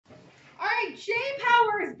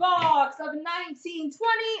JPowers box of 1920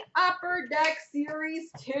 Upper Deck Series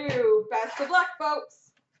 2. Best of luck,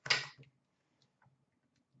 folks.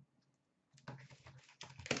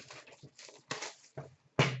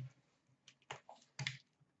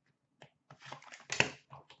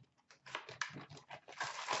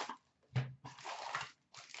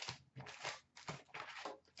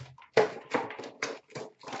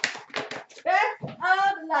 Best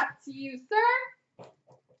of luck to you, sir.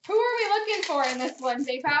 Who are we looking for in this one,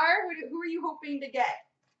 JPower? Who are you hoping to get?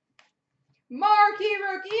 Marquee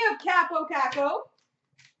rookie of Capo Caco.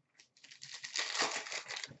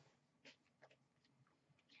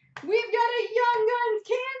 We've got a Young Guns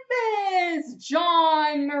canvas,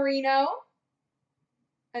 John Marino.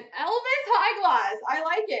 An Elvis High Gloss. I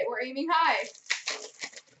like it. We're aiming high.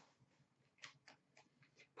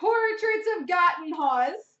 Portraits of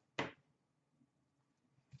Gottenhaus.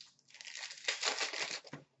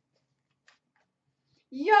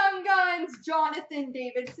 Young Guns, Jonathan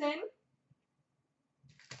Davidson.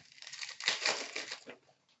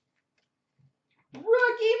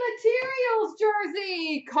 Rookie Materials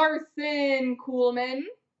jersey, Carson Kuhlman.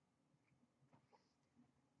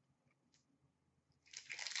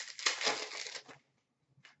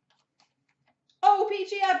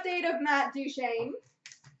 OPG update of Matt Duchene.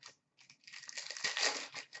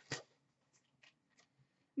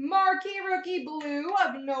 Marquee rookie blue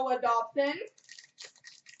of Noah Dobson.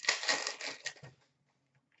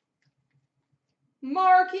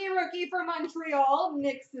 Marquee rookie for Montreal,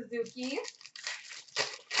 Nick Suzuki.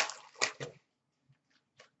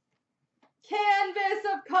 Canvas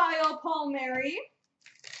of Kyle Palmieri.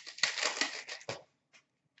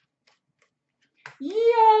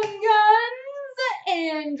 Young Guns,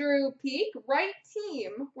 Andrew Peak. Right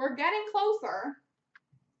team. We're getting closer.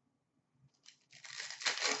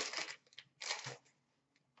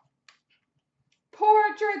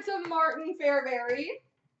 Portraits of Martin Fairbury.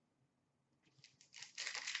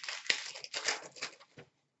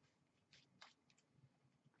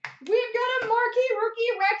 We've got a Marquee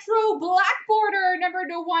rookie retro black border number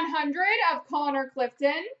to 100 of Connor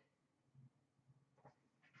Clifton.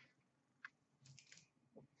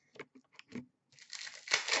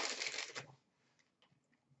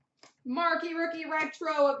 Marquee rookie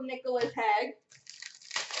retro of Nicholas Hague.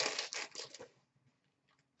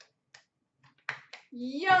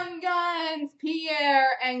 Young Guns,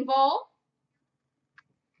 Pierre Engvall.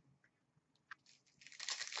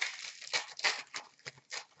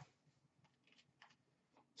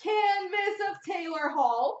 Canvas of Taylor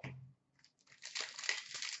Hall.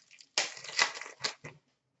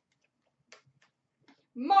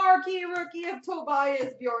 Marquee rookie of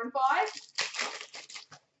Tobias Bjornfot.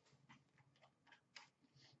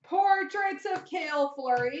 Portraits of Cale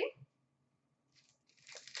Fleury.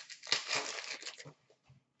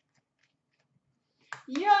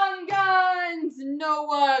 Young Guns,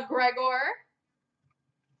 Noah Gregor.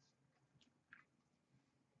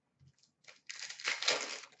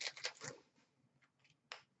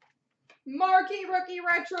 Marquee rookie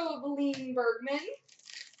retro of Lean Bergman.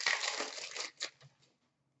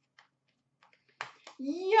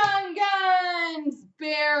 Young Guns,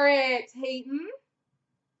 Barrett Hayton.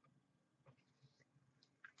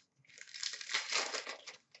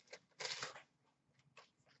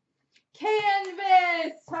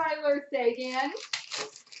 Canvas, Tyler Seguin.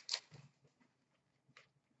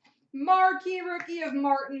 Marquee rookie of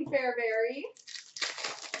Martin Fairbury.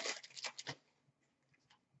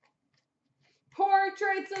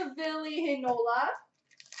 Portraits of Billy Hinola.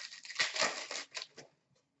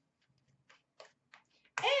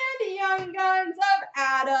 And Young Guns of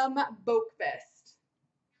Adam Boakfist.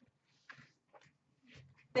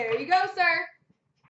 There you go, sir.